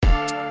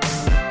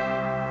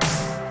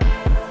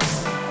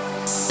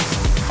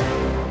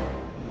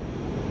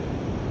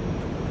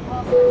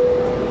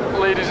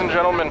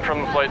gentlemen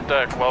from the flight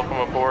deck, welcome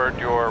aboard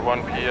your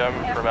 1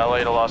 p.m. from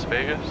LA to Las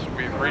Vegas.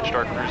 We've reached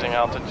our cruising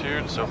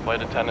altitude, so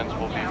flight attendants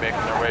will be making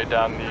their way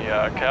down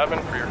the cabin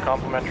for your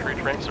complimentary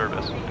drink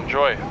service.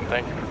 Enjoy.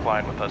 Thank you for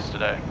flying with us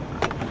today.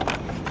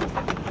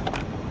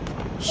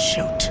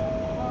 Shoot.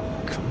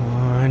 Come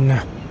on.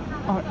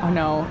 Oh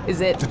no, is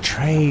it The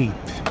tray,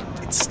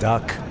 it's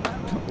stuck.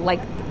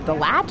 like the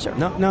latch? Or...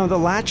 No, the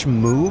latch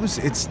moves.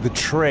 It's the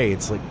tray.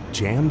 It's like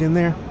jammed in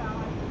there.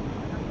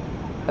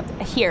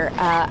 Here,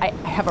 I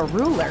have a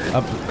ruler.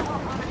 A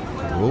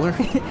ruler?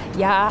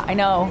 Yeah, I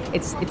know.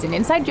 It's an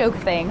inside joke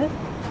thing.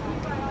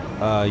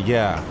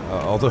 Yeah.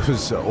 All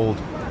those old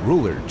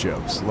ruler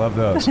jokes. Love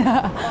those.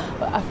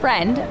 A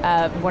friend,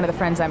 one of the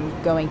friends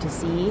I'm going to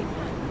see,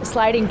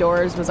 Sliding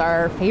Doors was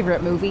our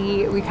favorite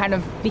movie. We kind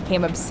of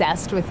became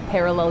obsessed with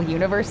parallel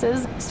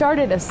universes.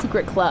 Started a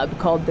secret club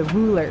called the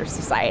Ruler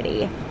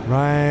Society.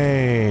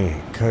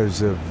 Right.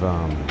 Because of,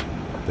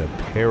 the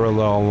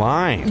parallel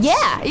lines.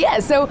 Yeah.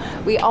 So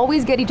we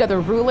always get each other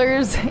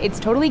rulers. It's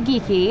totally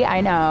geeky, I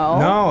know.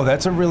 No,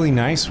 that's a really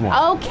nice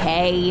one.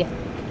 Okay.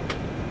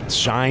 It's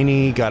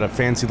shiny, got a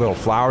fancy little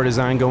flower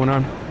design going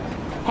on.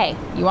 Hey,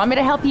 you want me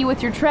to help you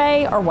with your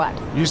tray or what?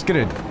 You're just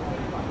gonna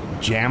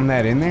jam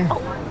that in there?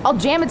 I'll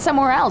jam it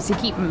somewhere else. You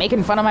keep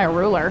making fun of my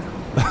ruler.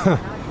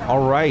 All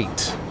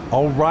right,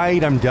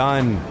 I'm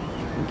done.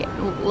 Okay,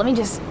 let me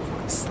just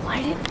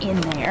slide it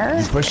in there.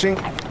 You pushing?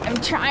 I'm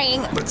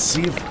trying. Let's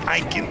see if I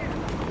can.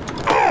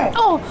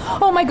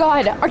 Oh my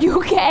God. Are you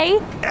okay?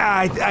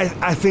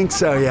 I think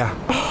so, yeah.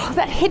 Oh,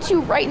 that hit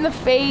you right in the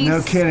face.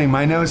 No kidding,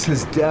 my nose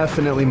has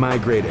definitely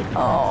migrated.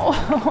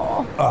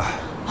 Oh.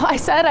 I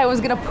said I was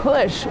gonna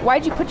push.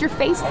 Why'd you put your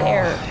face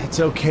there? It's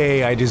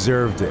okay, I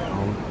deserved it.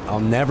 I'll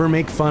never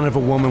make fun of a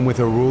woman with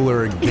a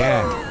ruler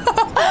again.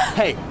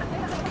 Hey,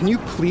 can you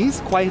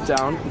please quiet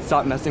down and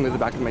stop messing with the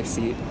back of my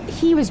seat?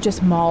 He was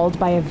just mauled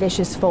by a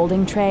vicious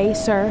folding tray,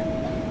 sir.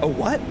 A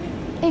what?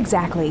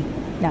 Exactly.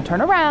 Now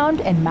turn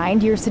around and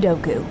mind your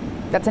Sudoku.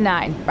 That's a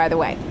 9, by the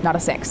way, not a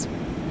 6.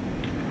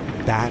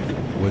 That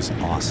was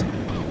awesome.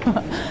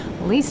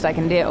 Least I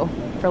can do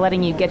for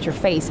letting you get your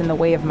face in the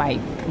way of my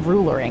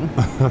rulering.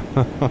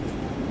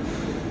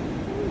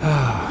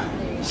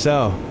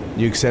 So,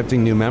 you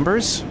accepting new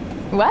members?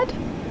 What?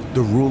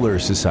 The Ruler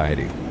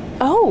Society.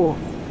 Oh,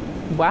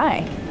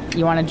 why?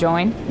 You want to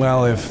join?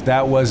 Well, if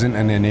that wasn't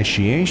an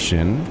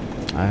initiation,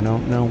 I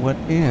don't know what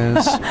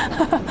is.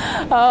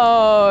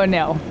 Oh,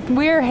 no.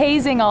 We're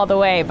hazing all the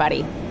way,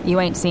 buddy.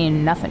 You ain't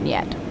seen nothing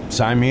yet.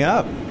 Sign me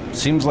up.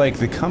 Seems like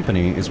the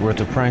company is worth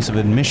the price of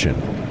admission.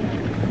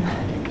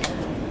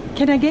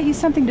 Can I get you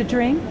something to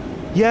drink?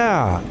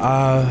 Yeah,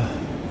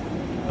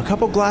 a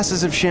couple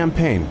glasses of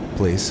champagne,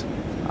 please.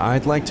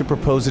 I'd like to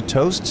propose a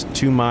toast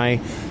to my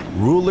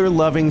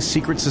ruler-loving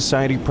secret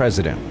society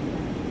president,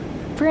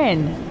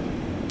 Bryn.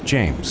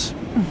 James.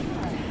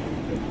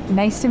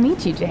 Nice to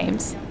meet you,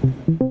 James.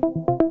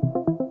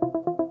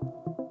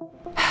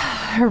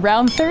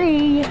 Round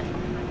 3.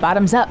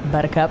 Bottoms up,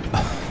 buttercup.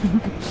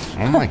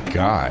 Oh my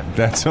God,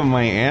 that's what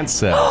my aunt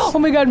says. Oh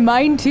my God,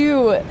 mine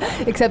too.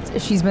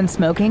 Except she's been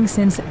smoking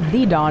since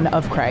the dawn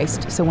of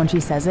Christ. So when she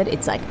says it,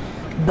 it's like,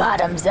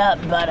 bottoms up,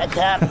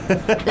 buttercup.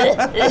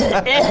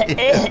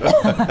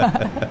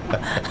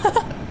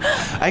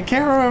 I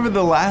can't remember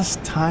the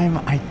last time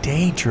I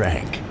day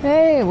drank.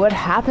 Hey, what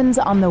happens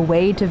on the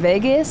way to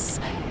Vegas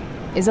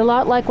is a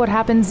lot like what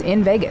happens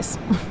in Vegas.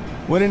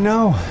 Wouldn't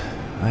know.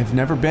 I've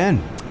never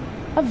been.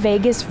 A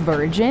Vegas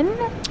virgin?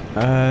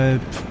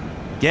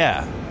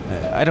 Yeah.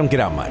 I don't get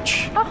out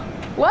much. Oh,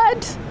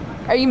 what?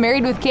 Are you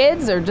married with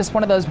kids or just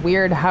one of those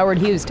weird Howard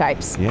Hughes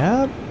types?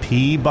 Yeah,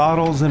 pee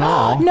bottles and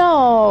all.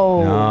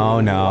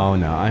 No.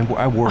 No.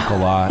 I work a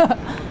lot.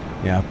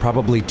 Yeah,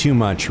 probably too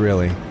much,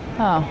 really.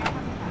 Oh.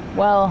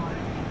 Well,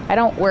 I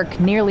don't work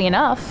nearly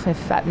enough,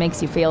 if that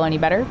makes you feel any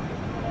better.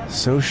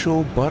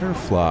 Social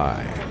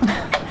butterfly.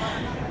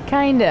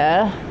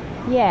 Kinda.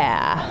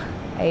 Yeah.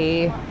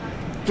 I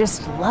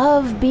just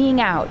love being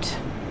out,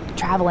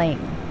 traveling,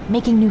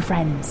 making new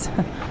friends.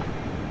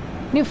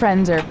 New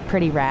friends are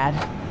pretty rad.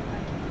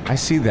 I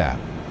see that.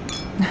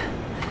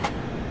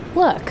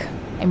 Look,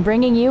 I'm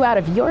bringing you out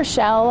of your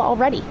shell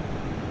already.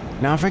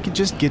 Now, if I could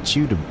just get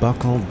you to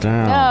buckle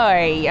down.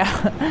 Oh,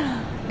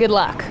 yeah. Good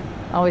luck.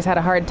 Always had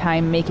a hard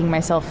time making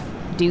myself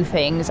do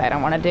things I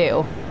don't want to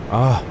do.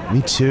 Oh,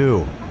 me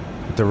too.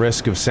 At the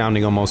risk of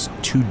sounding almost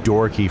too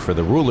dorky for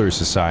the Ruler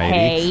Society,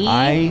 Hey.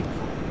 I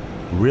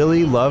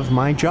really love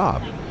my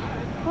job.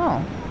 Oh,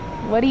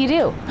 what do you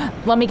do?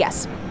 Let me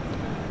guess.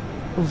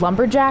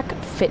 Lumberjack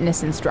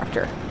fitness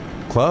instructor.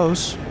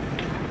 Close.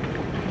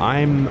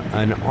 I'm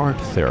an art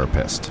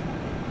therapist.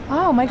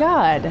 Oh my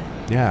God.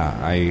 Yeah,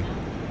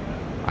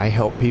 I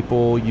help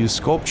people use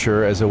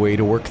sculpture as a way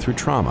to work through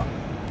trauma.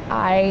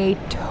 I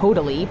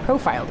totally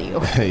profiled you.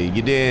 Hey,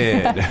 you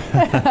did.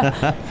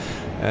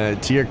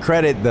 To your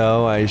credit,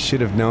 though, I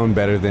should have known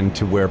better than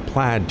to wear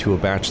plaid to a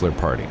bachelor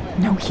party.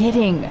 No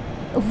kidding.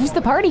 Who's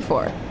the party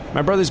for?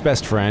 My brother's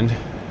best friend.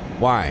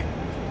 Why?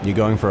 You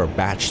going for a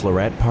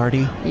bachelorette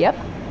party? Yep.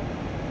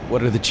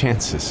 What are the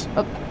chances?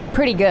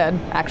 Pretty good,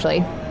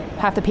 actually.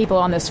 Half the people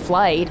on this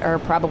flight are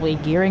probably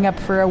gearing up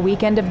for a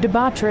weekend of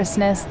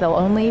debaucherousness they'll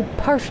only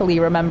partially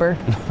remember.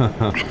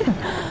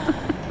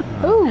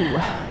 Ooh,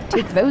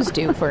 take those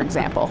two, for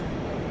example.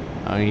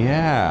 Oh,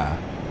 yeah.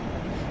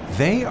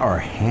 They are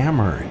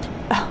hammered.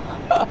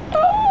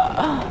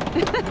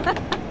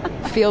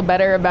 Feel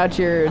better about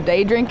your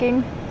day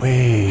drinking?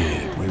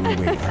 Wait.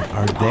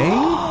 Are they?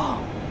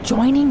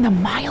 Joining the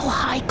Mile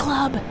High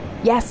Club.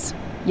 Yes,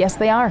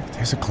 they are.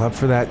 There's a club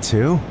for that,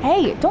 too?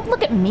 Hey, don't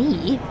look at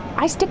me.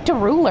 I stick to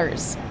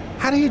rulers.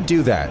 How do you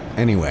do that,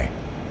 anyway?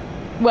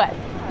 What?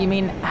 You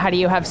mean, how do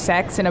you have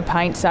sex in a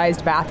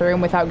pint-sized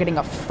bathroom without getting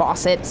a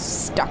faucet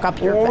stuck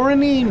up your... Or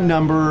any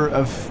number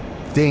of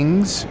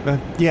things.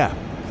 Yeah.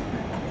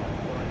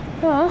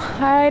 Well,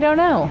 I don't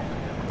know.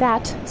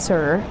 That,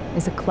 sir,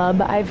 is a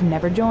club I've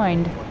never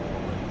joined.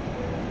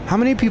 How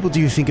many people do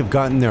you think have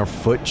gotten their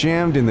foot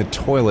jammed in the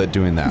toilet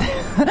doing that?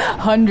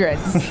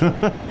 Hundreds.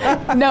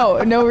 No,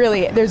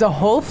 really. There's a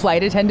whole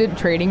flight attendant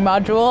training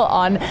module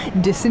on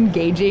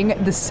disengaging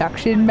the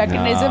suction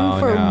mechanism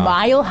for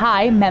Mile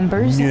High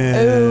members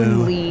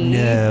only.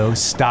 No,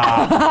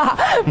 stop.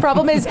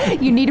 Problem is,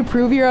 you need to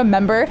prove you're a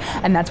member,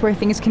 and that's where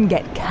things can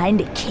get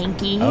kind of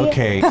kinky.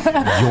 Okay,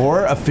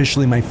 you're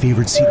officially my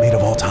favorite seatmate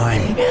of all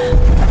time.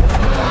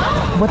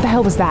 What the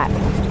hell was that?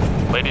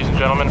 Ladies and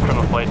gentlemen from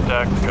the flight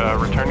deck,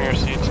 return to your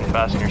seats and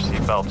fasten your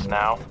seatbelts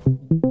now.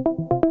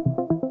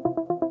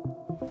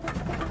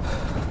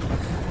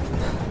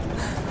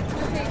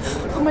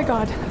 Oh my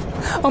god.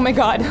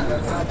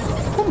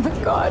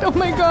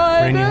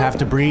 Bryn, you have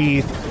to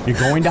breathe. You're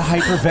going to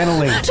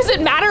hyperventilate. Does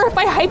it matter if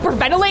I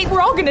hyperventilate?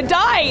 We're all gonna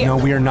die. No,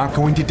 we are not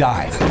going to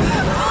die.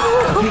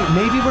 Okay,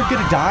 maybe we're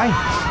gonna die.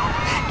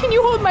 Can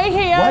you hold my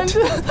hand?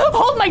 What?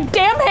 Hold my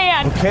damn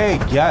hand! Okay,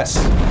 yes.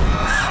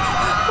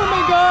 Oh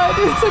my god,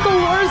 it's like a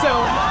war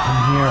zone.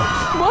 Come here.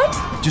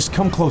 What? Just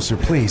come closer,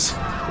 please.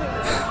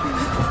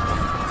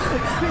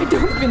 I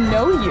don't even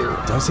know you.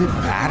 Does it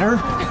matter?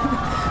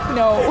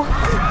 No.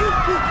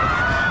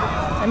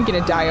 I'm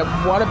gonna die a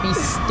wannabe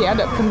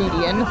stand-up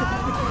comedian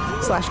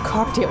 /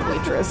 cocktail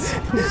waitress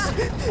who's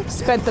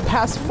spent the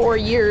past 4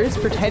 years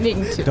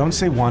pretending to... Don't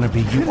say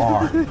wannabe, you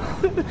are.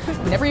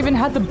 Never even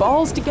had the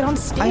balls to get on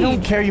stage. I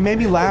don't care, you made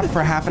me laugh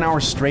for half an hour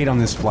straight on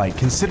this flight.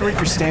 Consider it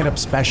your stand-up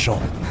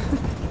special.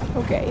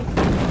 Okay.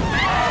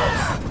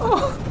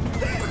 Oh,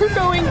 we're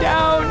going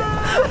down.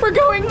 We're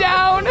going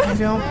down. I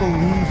don't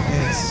believe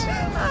this.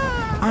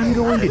 I'm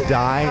going to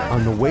die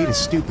on the way to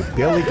stupid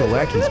Billy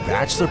Galecki's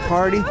bachelor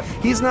party.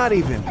 He's not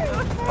even,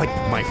 like,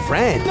 my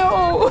friend.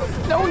 No.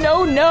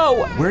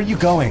 Where are you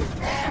going?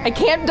 I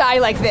can't die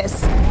like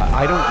this.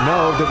 I don't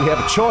know that we have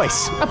a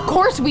choice. Of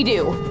course we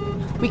do.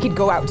 We could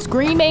go out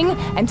screaming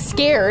and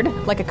scared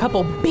like a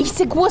couple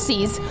basic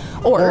wussies,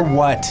 Or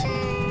what?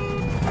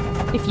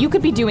 If you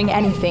could be doing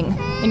anything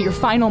in your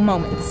final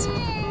moments,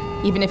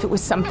 even if it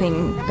was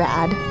something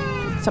bad,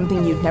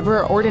 something you'd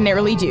never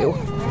ordinarily do,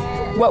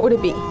 what would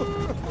it be?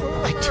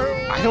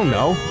 I don't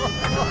know.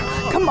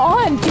 Come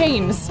on,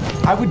 James.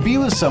 I would be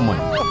with someone.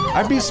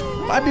 I'd be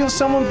with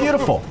someone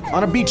beautiful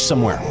on a beach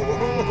somewhere.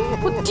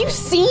 Well, do you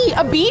see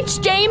a beach,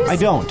 James? I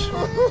don't.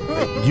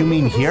 You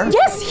mean here?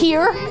 Yes,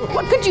 here.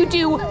 What could you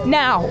do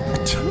now?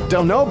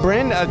 Don't know,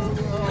 Bryn.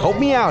 Help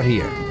me out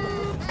here.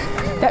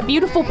 That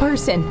beautiful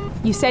person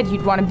you said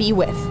you'd want to be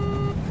with.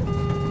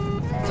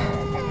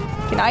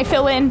 Can I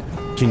fill in?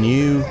 Can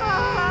you?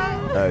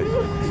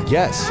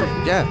 Yes.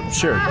 Yeah,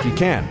 sure, you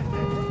can.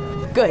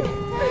 Good.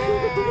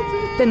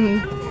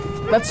 Then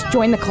let's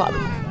join the club.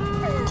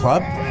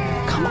 Club?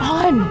 Come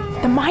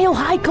on, the Mile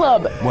High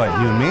Club. What,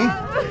 you and me?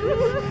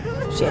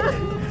 Shit.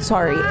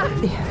 Sorry.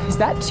 Is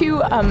that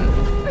too,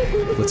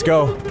 Let's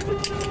go.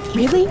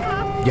 Really?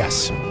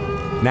 Yes.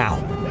 Now.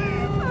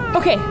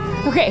 Okay,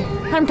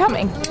 I'm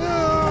coming.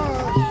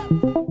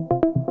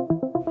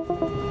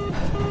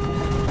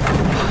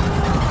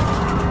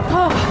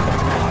 Oh,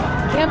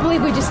 can't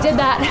believe we just did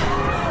that.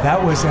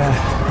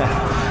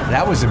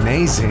 That was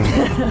amazing.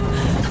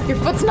 Your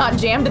foot's not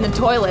jammed in the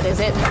toilet, is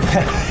it?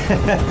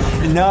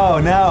 No.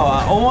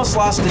 I almost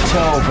lost a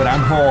toe, but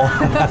I'm whole.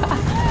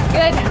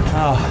 Good.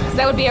 Oh.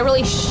 That would be a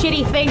really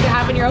shitty thing to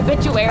have in your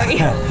obituary.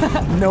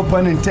 No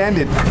pun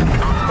intended.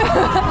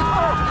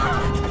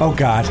 Oh,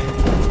 God.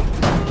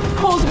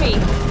 Hold me.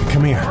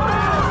 Come here.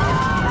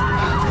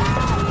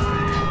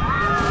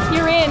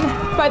 You're in,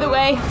 by the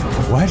way.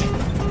 What?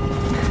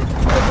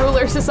 The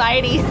Ruler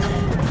Society.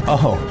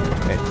 Oh,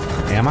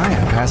 am I?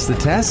 I passed the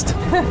test?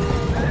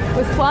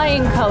 With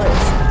flying colors.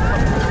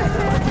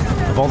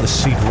 Of all the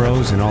seat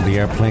rows and all the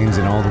airplanes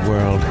in all the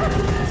world,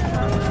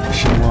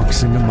 she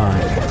walks into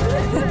mine.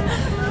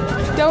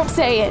 Don't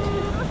say it.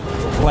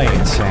 Play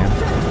it, Sam.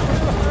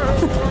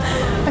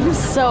 I'm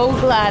so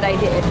glad I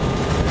did.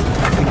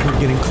 I think we're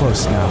getting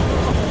close now.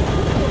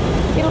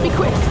 It'll be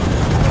quick.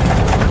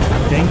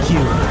 Thank you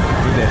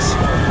for this.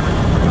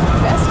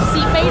 Best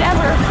seatmate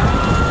ever.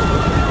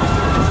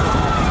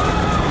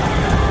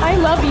 I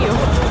love you.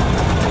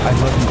 I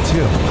love you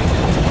too.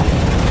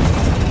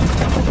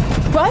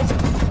 What?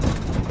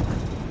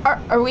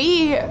 Are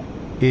we...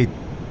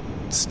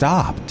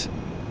 stopped.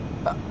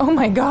 Oh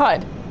my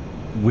god.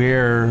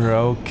 We're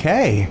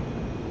okay.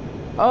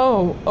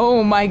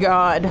 Oh my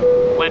god.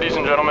 Ladies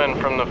and gentlemen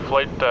from the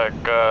flight deck,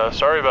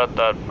 sorry about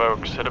that,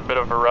 folks. Hit a bit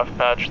of a rough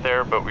patch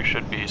there, but we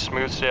should be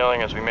smooth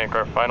sailing as we make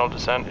our final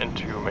descent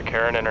into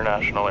McCarran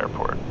International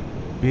Airport.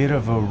 Bit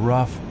of a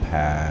rough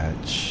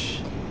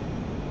patch.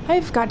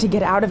 I've got to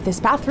get out of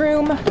this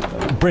bathroom.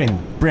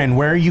 Bryn,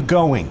 where are you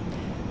going?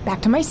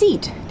 Back to my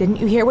seat. Didn't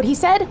you hear what he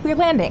said? We're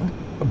landing.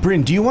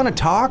 Bryn, do you want to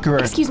talk or...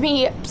 Excuse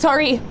me.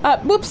 Sorry.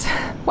 Whoops.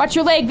 Watch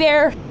your leg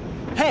there.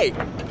 Hey,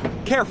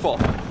 careful.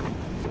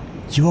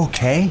 You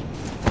okay?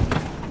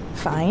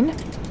 Fine.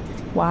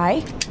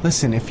 Why?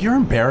 Listen, if you're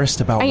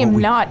embarrassed about I am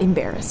not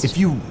embarrassed. If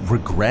you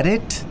regret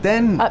it,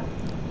 then...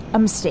 A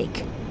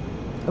mistake.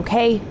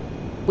 Okay?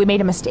 We made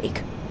a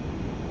mistake.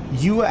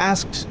 You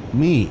asked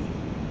me.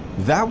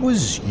 That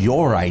was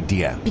your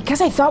idea. Because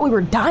I thought we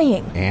were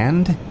dying.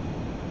 And?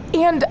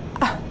 And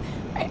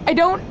I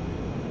don't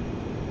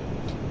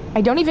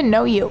even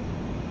know you.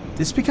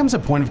 This becomes a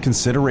point of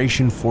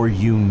consideration for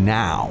you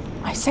now.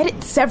 I said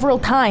it several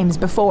times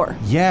before.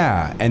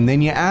 Yeah, and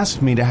then you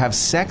asked me to have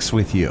sex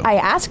with you. I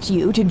asked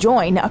you to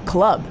join a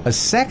club. A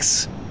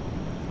sex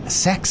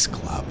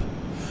club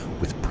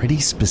with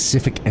pretty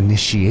specific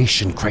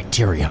initiation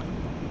criteria.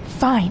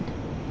 Fine.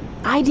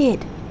 I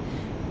did.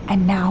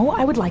 And now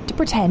I would like to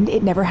pretend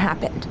it never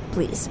happened,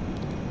 please.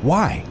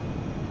 Why?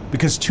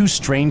 Because two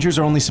strangers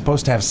are only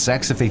supposed to have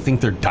sex if they think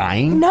they're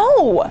dying?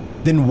 No!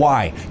 Then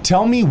why?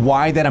 Tell me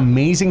why that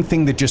amazing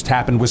thing that just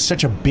happened was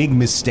such a big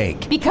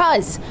mistake.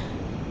 Because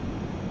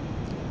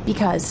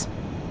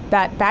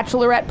that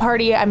bachelorette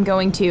party I'm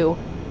going to,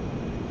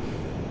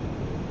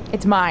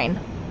 it's mine,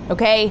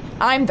 okay?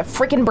 I'm the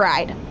frickin'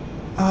 bride.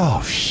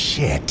 Oh,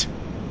 shit.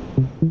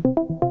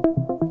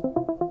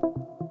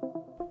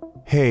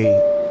 Hey,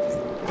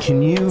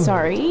 can you...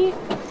 Sorry?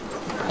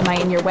 Am I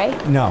in your way?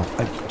 No,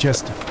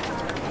 just...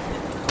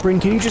 Bryn,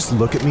 can you just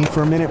look at me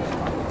for a minute?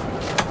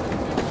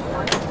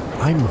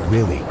 I'm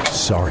really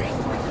sorry.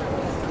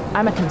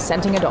 I'm a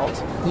consenting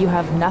adult. You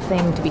have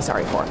nothing to be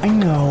sorry for. I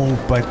know,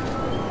 but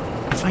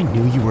if I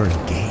knew you were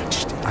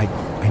engaged, I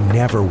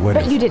never would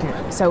have. But you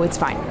didn't, so it's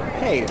fine.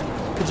 Hey,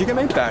 could you get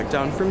my bag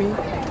down for me?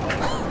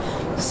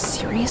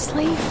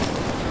 Seriously?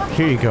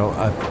 Here you go.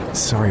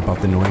 Sorry about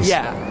the noise.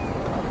 Yeah.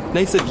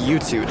 Nice of you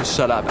two to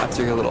shut up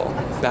after your little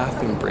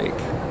bathroom break.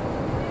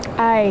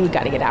 I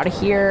gotta get out of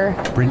here.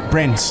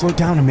 Bryn, slow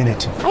down a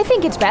minute. I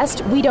think it's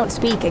best we don't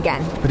speak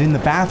again. But in the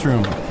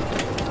bathroom,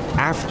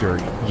 after,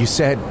 you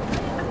said...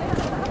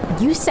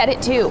 You said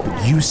it too.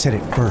 You said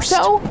it first.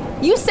 So?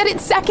 You said it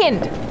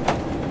second.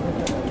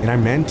 And I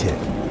meant it.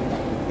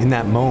 In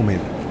that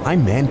moment, I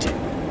meant it.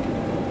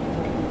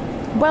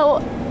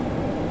 Well,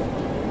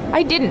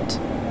 I didn't.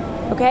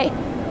 Okay?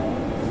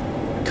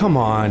 Come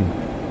on.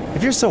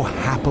 If you're so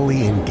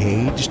happily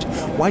engaged,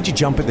 why'd you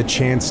jump at the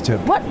chance to...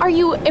 What are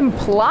you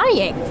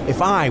implying?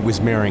 If I was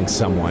marrying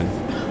someone,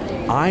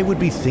 I would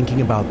be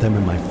thinking about them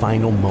in my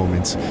final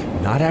moments,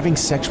 not having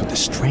sex with a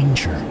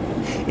stranger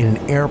in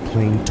an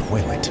airplane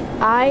toilet.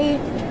 I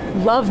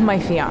love my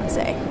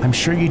fiancé. I'm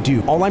sure you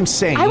do. All I'm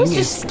saying I was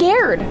just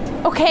scared,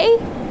 okay?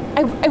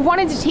 I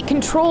wanted to take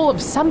control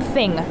of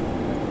something.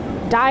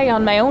 Die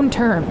on my own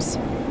terms.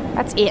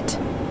 That's it.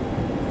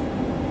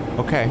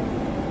 Okay.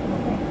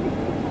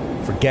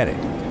 Forget it.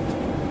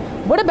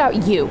 What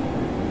about you?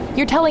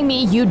 You're telling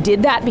me you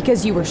did that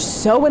because you were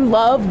so in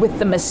love with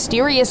the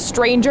mysterious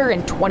stranger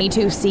in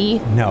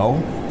 22C? No.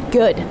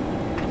 Good.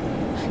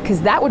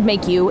 Because that would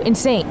make you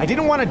insane. I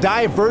didn't want to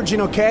die a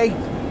virgin, okay?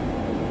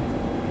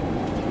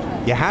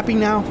 You happy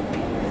now?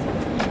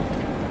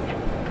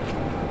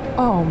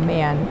 Oh,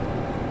 man.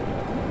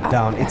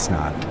 Down, it's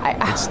not.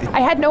 I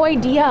had no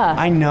idea.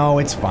 I know,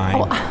 it's fine.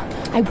 Oh,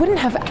 I wouldn't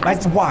have...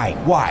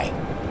 Why?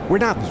 We're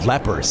not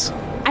lepers.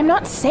 I'm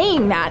not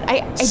saying that. I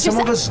just... Some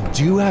of us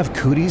do have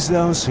cooties,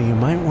 though, so you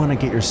might want to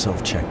get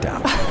yourself checked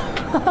out.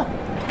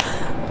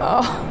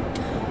 Oh.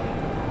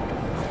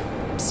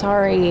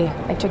 Sorry,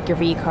 I took your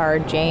V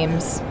card,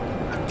 James.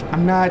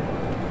 I'm not...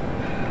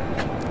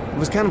 It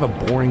was kind of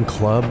a boring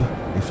club,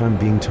 if I'm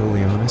being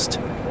totally honest.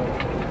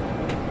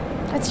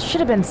 That should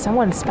have been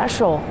someone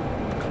special.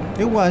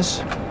 It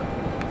was.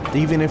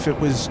 Even if it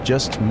was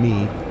just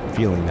me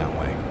feeling that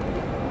way.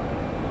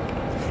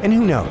 And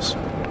who knows?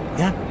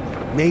 Yeah,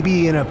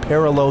 maybe in a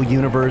parallel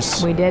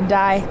universe... We did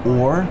die?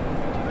 Or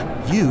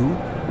you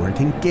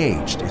weren't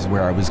engaged, is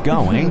where I was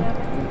going.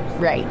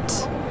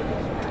 Right.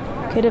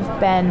 Could have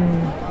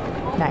been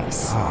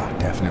nice. Oh,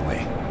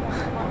 definitely.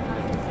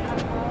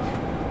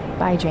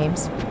 Bye,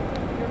 James.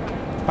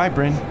 Bye,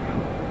 Bryn.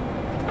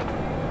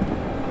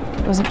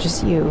 It wasn't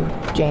just you,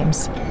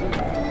 James.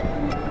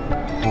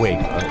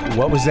 Wait,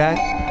 what was that?